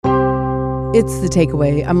It's The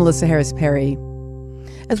Takeaway. I'm Melissa Harris Perry.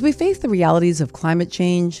 As we face the realities of climate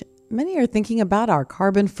change, many are thinking about our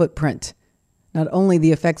carbon footprint. Not only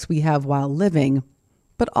the effects we have while living,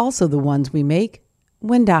 but also the ones we make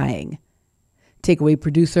when dying. Takeaway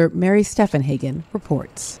producer Mary Steffenhagen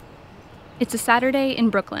reports. It's a Saturday in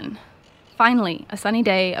Brooklyn. Finally, a sunny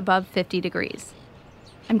day above 50 degrees.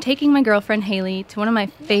 I'm taking my girlfriend Haley to one of my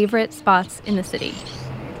favorite spots in the city.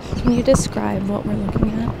 Can you describe what we're looking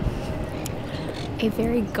at? A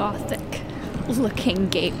very Gothic-looking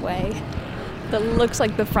gateway that looks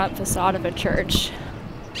like the front facade of a church.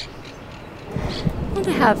 And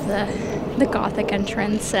to have the Gothic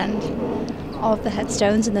entrance and all of the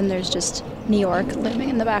headstones, and then there's just New York looming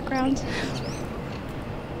in the background.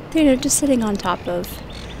 You know, just sitting on top of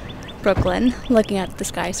Brooklyn, looking at the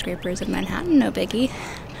skyscrapers of Manhattan, no biggie.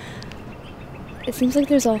 It seems like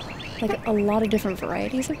there's a lot of different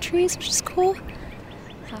varieties of trees, which is cool.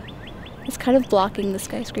 It's kind of blocking the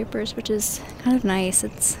skyscrapers, which is kind of nice.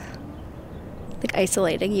 It's like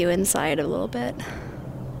isolating you inside a little bit.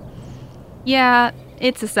 Yeah,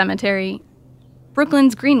 it's a cemetery.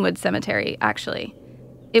 Brooklyn's Greenwood Cemetery, actually.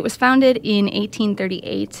 It was founded in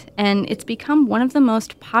 1838, and it's become one of the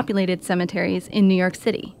most populated cemeteries in New York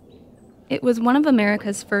City. It was one of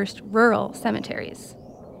America's first rural cemeteries.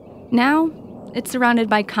 Now, it's surrounded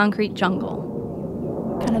by concrete jungle.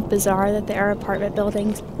 Kind of bizarre that there are apartment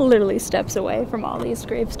buildings literally steps away from all these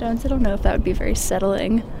gravestones. I don't know if that would be very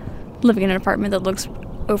settling, living in an apartment that looks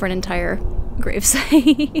over an entire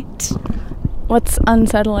gravesite. What's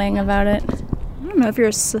unsettling about it? I don't know if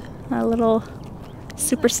you're a little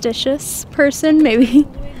superstitious person, maybe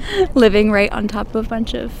living right on top of a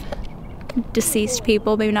bunch of deceased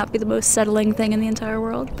people may not be the most settling thing in the entire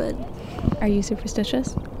world, but... Are you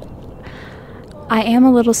superstitious? I am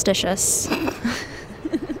a little stitious.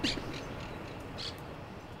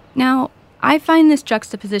 Now, I find this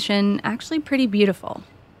juxtaposition actually pretty beautiful.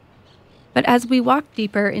 But as we walked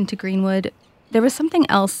deeper into Greenwood, there was something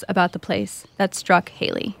else about the place that struck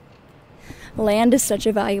Haley. Land is such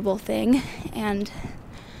a valuable thing, and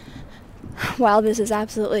while this is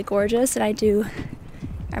absolutely gorgeous, and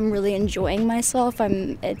I'm really enjoying myself,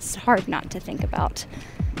 it's hard not to think about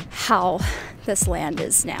how this land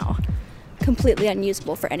is now completely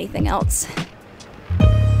unusable for anything else.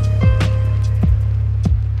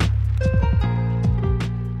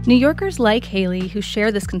 New Yorkers like Haley who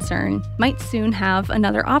share this concern might soon have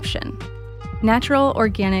another option: natural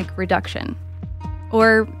organic reduction.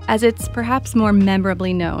 Or, as it's perhaps more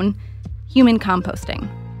memorably known, human composting.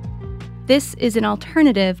 This is an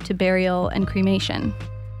alternative to burial and cremation,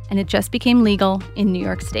 and it just became legal in New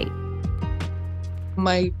York State.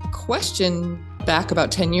 My question back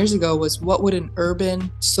about 10 years ago was, what would an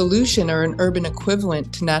urban solution or an urban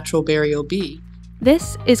equivalent to natural burial be?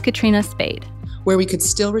 This is Katrina Spade. Where we could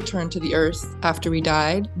still return to the earth after we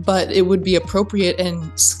died, but it would be appropriate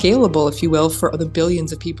and scalable, if you will, for the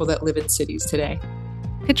billions of people that live in cities today.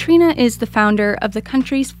 Katrina is the founder of the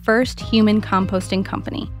country's first human composting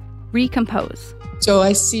company, Recompose. So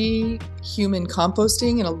I see human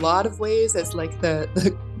composting in a lot of ways as like the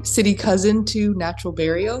city cousin to natural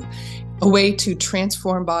burial, a way to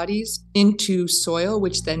transform bodies into soil,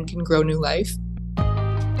 which then can grow new life.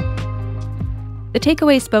 The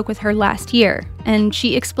Takeaway spoke with her last year, and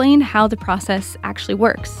she explained how the process actually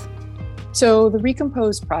works. So the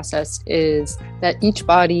recompose process is that each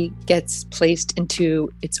body gets placed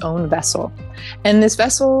into its own vessel. And this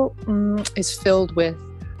vessel is filled with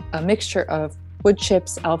a mixture of wood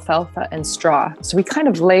chips, alfalfa, and straw. So we kind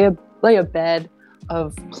of lay a bed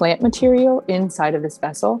of plant material inside of this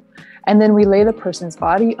vessel. And then we lay the person's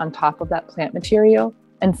body on top of that plant material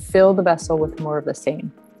and fill the vessel with more of the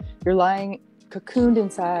same. You're lying cocooned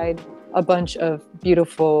inside a bunch of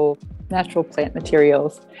beautiful natural plant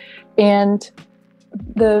materials. And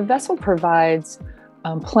the vessel provides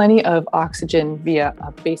plenty of oxygen via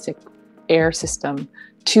a basic air system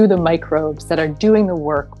to the microbes that are doing the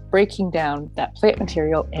work, breaking down that plant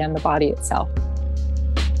material and the body itself.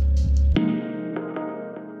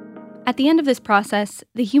 At the end of this process,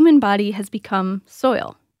 the human body has become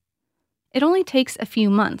soil. It only takes a few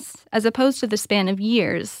months, as opposed to the span of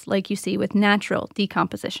years like you see with natural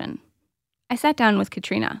decomposition. I sat down with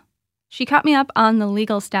Katrina. She caught me up on the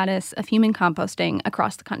legal status of human composting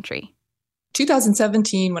across the country.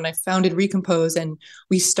 2017, when I founded Recompose, and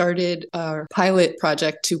we started our pilot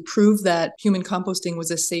project to prove that human composting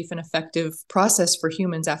was a safe and effective process for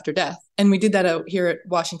humans after death. And we did that out here at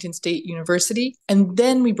Washington State University. And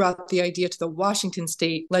then we brought the idea to the Washington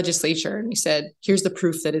State legislature, and we said, here's the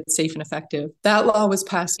proof that it's safe and effective. That law was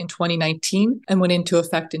passed in 2019 and went into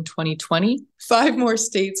effect in 2020. 5 more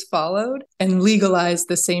states followed and legalized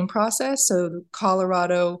the same process. So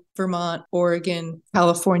Colorado, Vermont, Oregon,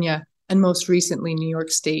 California, and most recently, New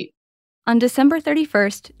York State. On December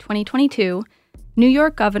 31st, 2022, New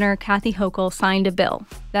York Governor Kathy Hochul signed a bill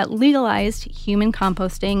that legalized human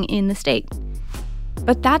composting in the state.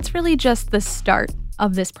 But that's really just the start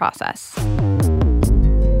of this process.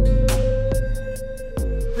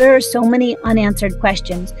 There are so many unanswered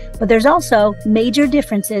questions, but there's also major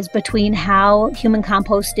differences between how human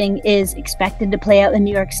composting is expected to play out in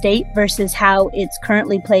New York State versus how it's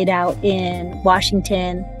currently played out in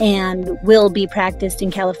Washington and will be practiced in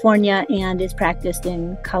California and is practiced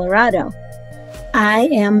in Colorado. I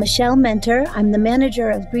am Michelle Mentor. I'm the manager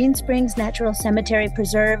of Green Springs Natural Cemetery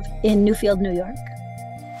Preserve in Newfield, New York.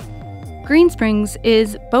 Green Springs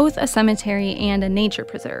is both a cemetery and a nature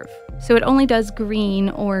preserve, so it only does green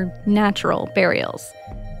or natural burials,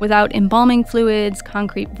 without embalming fluids,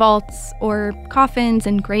 concrete vaults, or coffins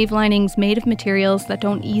and grave linings made of materials that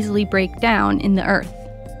don't easily break down in the earth.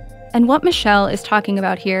 And what Michelle is talking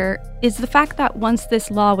about here is the fact that once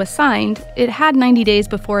this law was signed, it had 90 days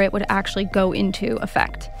before it would actually go into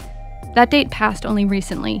effect. That date passed only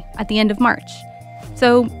recently, at the end of March.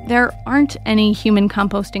 So there aren't any human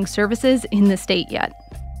composting services in the state yet.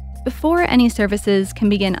 Before any services can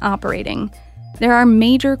begin operating, there are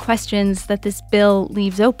major questions that this bill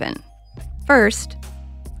leaves open. First,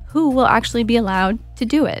 who will actually be allowed to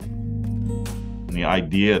do it? The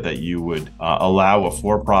idea that you would allow a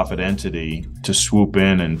for-profit entity to swoop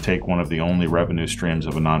in and take one of the only revenue streams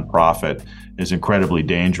of a nonprofit is incredibly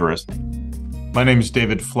dangerous. My name is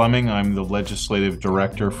David Fleming. I'm the legislative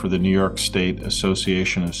director for the New York State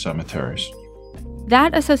Association of Cemeteries.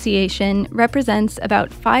 That association represents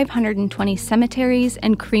about 520 cemeteries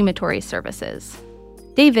and crematory services.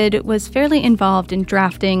 David was fairly involved in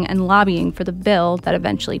drafting and lobbying for the bill that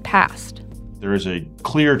eventually passed. There is a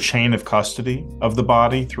clear chain of custody of the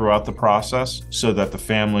body throughout the process so that the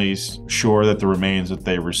family's sure that the remains that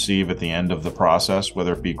they receive at the end of the process,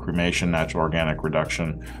 whether it be cremation, natural organic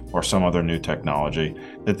reduction, or some other new technology,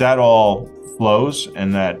 that all flows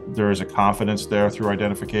and that there is a confidence there through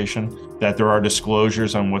identification, that there are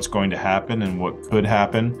disclosures on what's going to happen and what could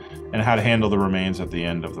happen, and how to handle the remains at the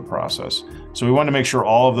end of the process. So we wanted to make sure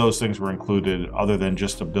all of those things were included other than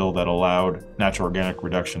just a bill that allowed natural organic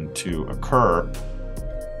reduction to occur.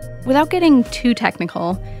 Without getting too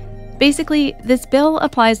technical, basically, this bill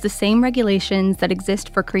applies the same regulations that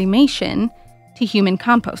exist for cremation to human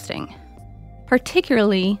composting,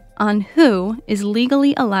 particularly on who is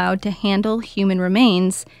legally allowed to handle human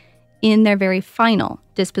remains in their very final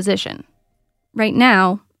disposition. Right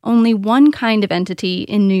now, only one kind of entity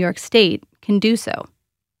in New York State can do so: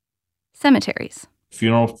 cemeteries.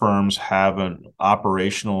 Funeral firms have an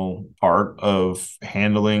operational part of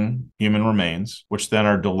handling human remains, which then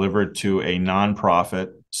are delivered to a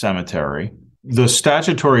nonprofit cemetery. The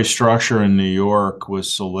statutory structure in New York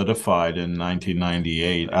was solidified in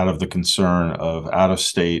 1998 out of the concern of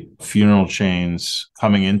out-of-state funeral chains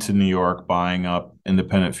coming into New York, buying up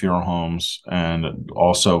independent funeral homes, and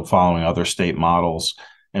also following other state models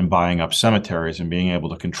and buying up cemeteries and being able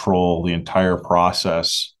to control the entire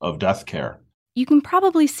process of death care. You can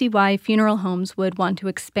probably see why funeral homes would want to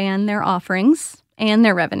expand their offerings and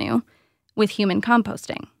their revenue with human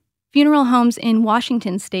composting. Funeral homes in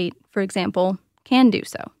Washington state, for example, can do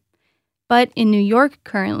so. But in New York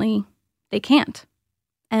currently, they can't.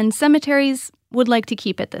 And cemeteries would like to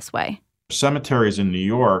keep it this way. Cemeteries in New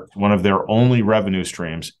York, one of their only revenue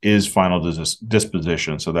streams is final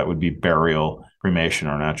disposition. So that would be burial, cremation,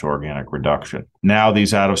 or natural organic reduction. Now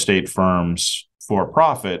these out-of-state firms for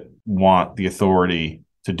profit want the authority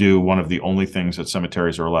to do one of the only things that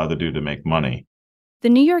cemeteries are allowed to do to make money. The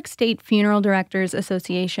New York State Funeral Directors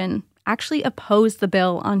Association actually opposed the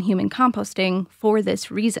bill on human composting for this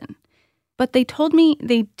reason. But they told me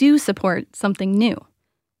they do support something new: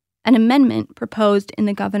 an amendment proposed in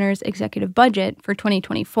the governor's executive budget for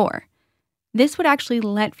 2024. This would actually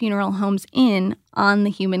let funeral homes in on the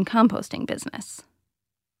human composting business.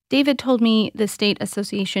 David told me the State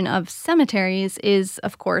Association of Cemeteries is,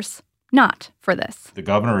 of course, not for this. The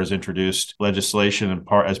governor has introduced legislation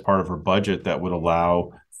as part of her budget that would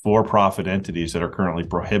allow for-profit entities that are currently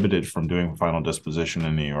prohibited from doing final disposition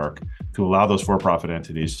in New York to allow those for-profit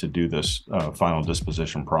entities to do this final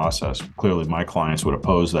disposition process. Clearly, my clients would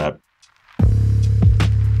oppose that.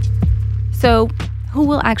 So, who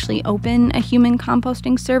will actually open a human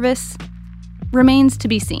composting service remains to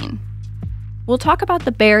be seen. We'll talk about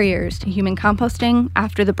the barriers to human composting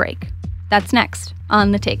after the break. That's next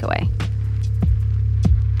on The Takeaway.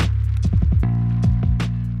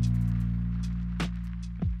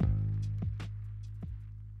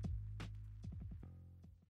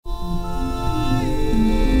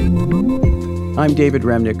 I'm David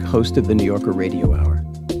Remnick, host of the New Yorker Radio Hour.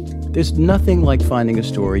 There's nothing like finding a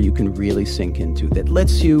story you can really sink into that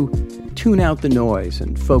lets you tune out the noise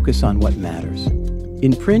and focus on what matters.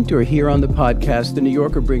 In print or here on the podcast, The New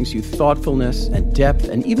Yorker brings you thoughtfulness and depth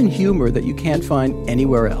and even humor that you can't find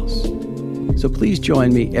anywhere else. So please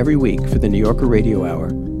join me every week for the New Yorker Radio Hour,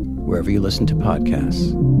 wherever you listen to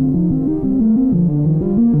podcasts.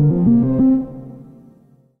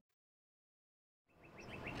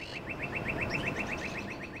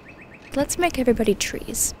 Let's make everybody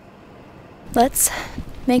trees. Let's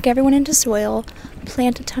make everyone into soil,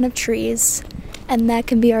 plant a ton of trees, and that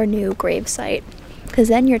can be our new grave site. Because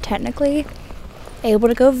then you're technically able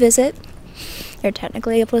to go visit, you're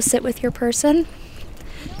technically able to sit with your person,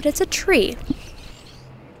 but it's a tree.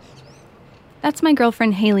 That's my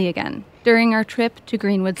girlfriend Haley again, during our trip to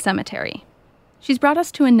Greenwood Cemetery. She's brought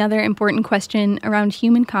us to another important question around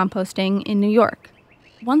human composting in New York.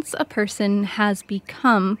 Once a person has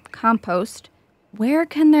become compost, where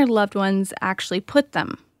can their loved ones actually put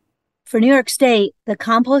them? For New York State, the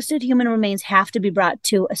composted human remains have to be brought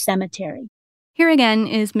to a cemetery. Here again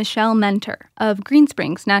is Michelle Mentor of Green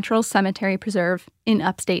Springs Natural Cemetery Preserve in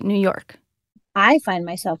upstate New York. I find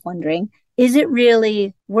myself wondering, is it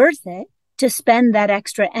really worth it to spend that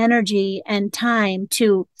extra energy and time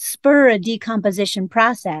to spur a decomposition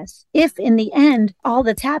process if in the end all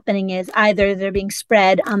that's happening is either they're being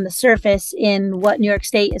spread on the surface in what New York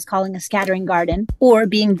State is calling a scattering garden or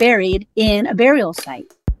being buried in a burial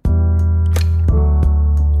site?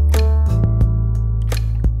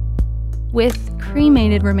 With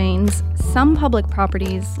cremated remains, some public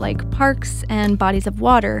properties like parks and bodies of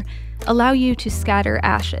water allow you to scatter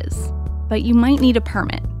ashes, but you might need a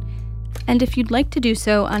permit. And if you'd like to do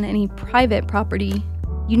so on any private property,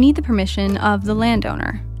 you need the permission of the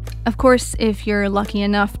landowner. Of course, if you're lucky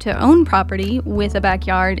enough to own property with a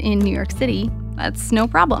backyard in New York City, that's no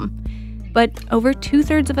problem. But over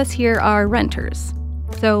 2/3 of us here are renters.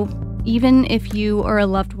 So even if you or a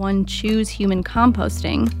loved one choose human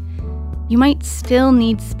composting, you might still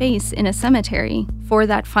need space in a cemetery for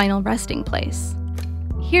that final resting place.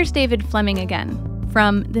 Here's David Fleming again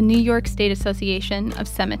from the New York State Association of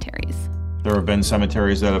Cemeteries. There have been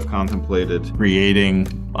cemeteries that have contemplated creating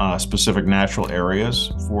specific natural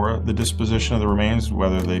areas for the disposition of the remains,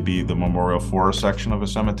 whether they be the memorial forest section of a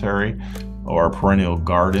cemetery or a perennial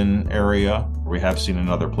garden area. We have seen in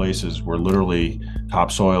other places where literally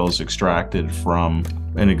topsoil is extracted from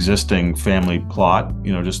an existing family plot,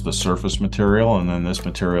 just the surface material, and then this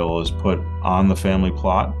material is put on the family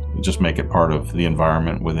plot, just make it part of the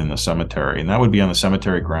environment within the cemetery. And that would be on the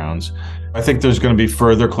cemetery grounds. I think there's going to be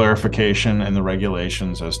further clarification in the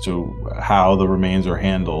regulations as to how the remains are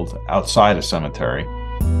handled outside a cemetery.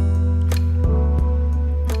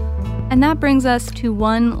 And that brings us to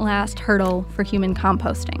one last hurdle for human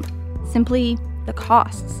composting, simply the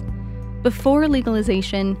costs. Before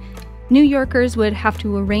legalization, New Yorkers would have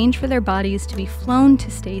to arrange for their bodies to be flown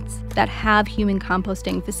to states that have human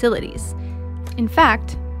composting facilities. In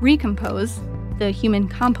fact, Recompose, the human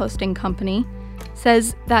composting company,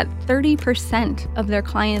 says that 30% of their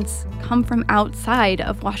clients come from outside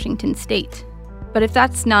of Washington state. But if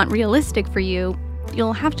that's not realistic for you,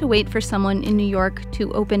 you'll have to wait for someone in New York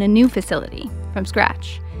to open a new facility from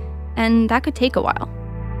scratch. And that could take a while.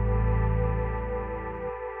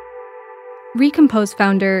 Recompose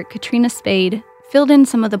founder Katrina Spade filled in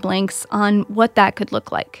some of the blanks on what that could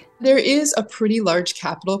look like. There is a pretty large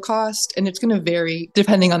capital cost, and it's going to vary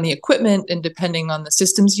depending on the equipment and depending on the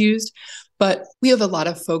systems used. But we have a lot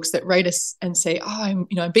of folks that write us and say, I'm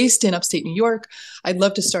based in upstate New York. I'd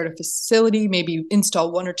love to start a facility, maybe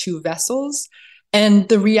install 1 or 2 vessels. And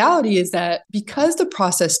the reality is that because the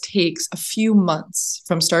process takes a few months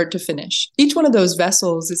from start to finish, each one of those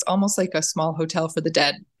vessels is almost like a small hotel for the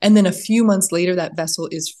dead. And then a few months later, that vessel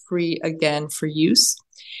is free again for use.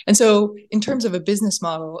 And so in terms of a business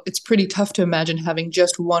model, it's pretty tough to imagine having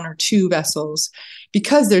just 1 or 2 vessels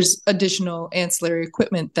because there's additional ancillary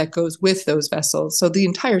equipment that goes with those vessels. So the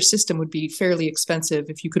entire system would be fairly expensive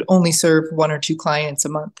if you could only serve 1 or 2 clients a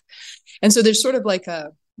month. And so there's sort of like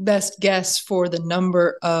a best guess for the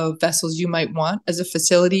number of vessels you might want as a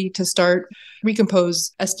facility to start.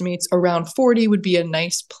 Recompose estimates around 40 would be a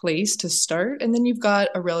nice place to start. And then you've got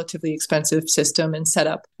a relatively expensive system and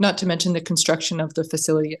setup, not to mention the construction of the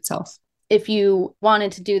facility itself. If you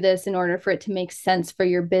wanted to do this in order for it to make sense for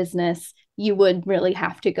your business, you would really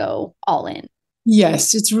have to go all in.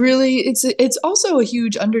 Yes, it's also a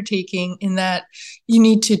huge undertaking in that you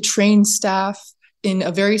need to train staff in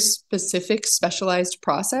a very specific, specialized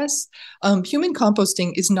process. Human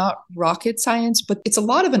composting is not rocket science, but it's a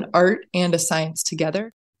lot of an art and a science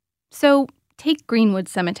together. So take Greenwood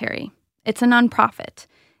Cemetery. It's a nonprofit,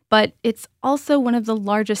 but it's also one of the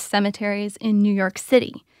largest cemeteries in New York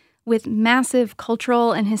City, with massive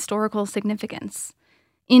cultural and historical significance.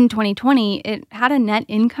 In 2020, it had a net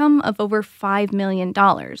income of over $5 million.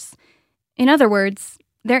 In other words,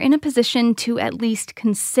 they're in a position to at least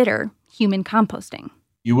consider human composting.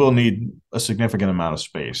 You will need a significant amount of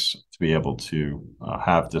space to be able to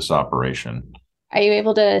have this operation. Are you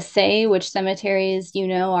able to say which cemeteries you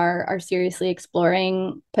know are seriously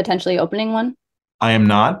exploring potentially opening one? I am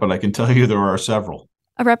not, but I can tell you there are several.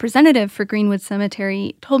 A representative for Greenwood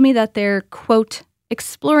Cemetery told me that they're, quote,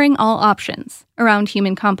 exploring all options around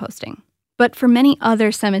human composting. But for many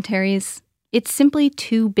other cemeteries, it's simply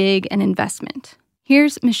too big an investment.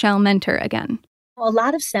 Here's Michelle Mentor again. A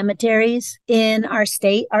lot of cemeteries in our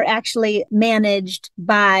state are actually managed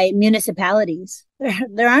by municipalities.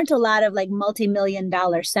 There aren't a lot of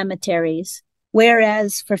multi-million-dollar cemeteries.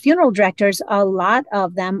 Whereas for funeral directors, a lot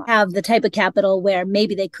of them have the type of capital where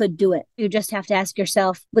maybe they could do it. You just have to ask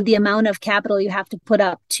yourself, with the amount of capital you have to put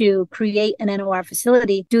up to create an NOR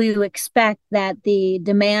facility, do you expect that the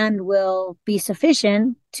demand will be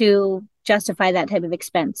sufficient to justify that type of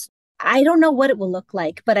expense? I don't know what it will look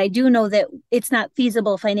like, but I do know that it's not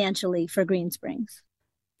feasible financially for Green Springs.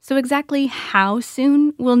 So exactly how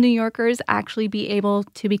soon will New Yorkers actually be able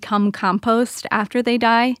to become compost after they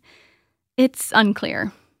die? It's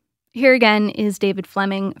unclear. Here again is David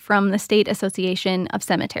Fleming from the State Association of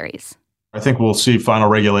Cemeteries. I think we'll see final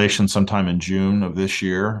regulation sometime in June of this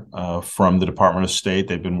year from the Department of State.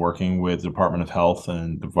 They've been working with the Department of Health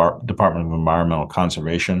and the Department of Environmental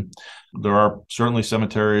Conservation. There are certainly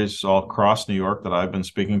cemeteries all across New York that I've been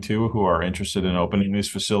speaking to who are interested in opening these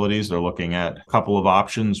facilities. They're looking at a couple of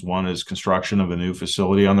options. One is construction of a new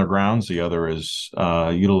facility on their grounds. The other is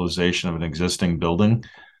utilization of an existing building.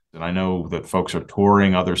 And I know that folks are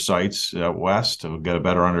touring other sites out west to get a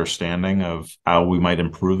better understanding of how we might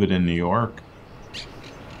improve it in New York.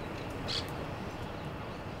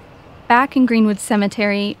 Back in Greenwood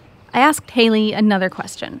Cemetery, I asked Haley another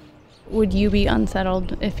question. Would you be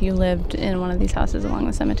unsettled if you lived in one of these houses along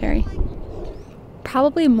the cemetery?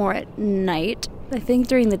 Probably more at night. I think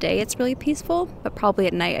during the day it's really peaceful, but probably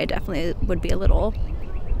at night I definitely would be a little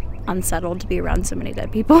unsettled to be around so many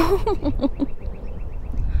dead people.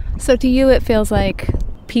 So to you, it feels like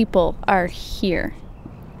people are here.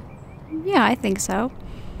 Yeah, I think so.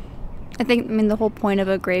 The whole point of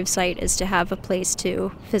a gravesite is to have a place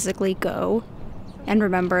to physically go and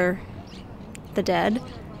remember the dead.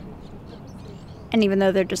 And even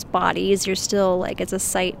though they're just bodies, you're still it's a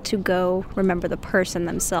site to go remember the person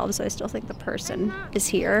themselves. So I still think the person is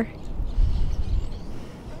here.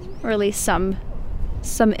 Or at least some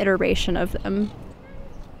iteration of them.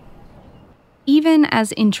 Even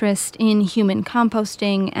as interest in human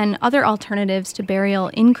composting and other alternatives to burial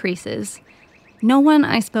increases, no one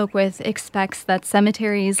I spoke with expects that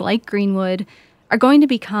cemeteries like Greenwood are going to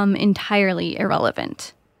become entirely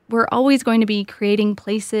irrelevant. We're always going to be creating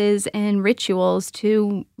places and rituals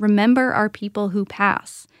to remember our people who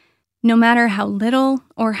pass, no matter how little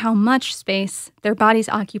or how much space their bodies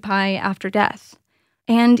occupy after death.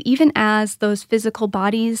 And even as those physical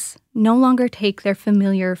bodies no longer take their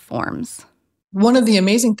familiar forms. One of the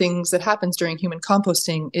amazing things that happens during human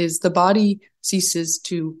composting is the body ceases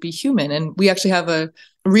to be human. And we actually have a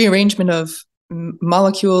rearrangement of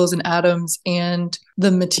molecules and atoms, and the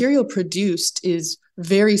material produced is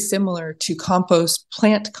very similar to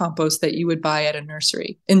plant compost that you would buy at a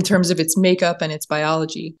nursery in terms of its makeup and its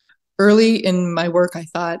biology. Early in my work, I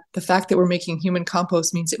thought the fact that we're making human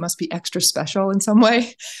compost means it must be extra special in some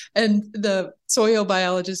way. And the soil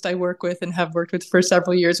biologist I work with and have worked with for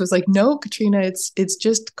several years was like, no, Katrina, it's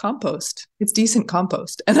just compost. It's decent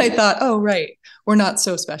compost. And I thought, oh, right. We're not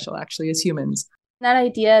so special actually as humans. That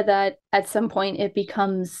idea that at some point it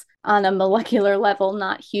becomes on a molecular level,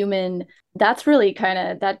 not human, that's really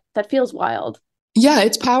that feels wild. Yeah,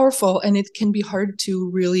 it's powerful and it can be hard to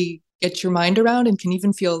really get your mind around and can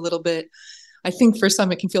even feel a little bit I think for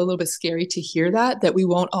some, it can feel a little bit scary to hear that we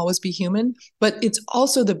won't always be human. But it's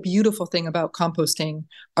also the beautiful thing about composting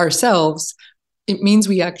ourselves. It means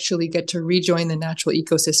we actually get to rejoin the natural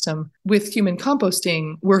ecosystem. With human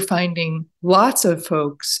composting, we're finding lots of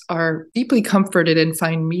folks are deeply comforted and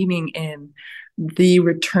find meaning in the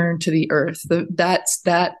return to the earth.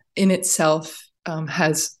 That in itself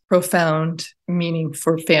has profound meaning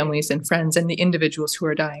for families and friends and the individuals who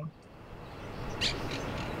are dying.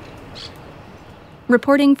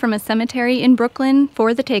 Reporting from a cemetery in Brooklyn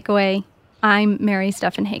for The Takeaway, I'm Mary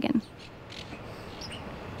Steffenhagen.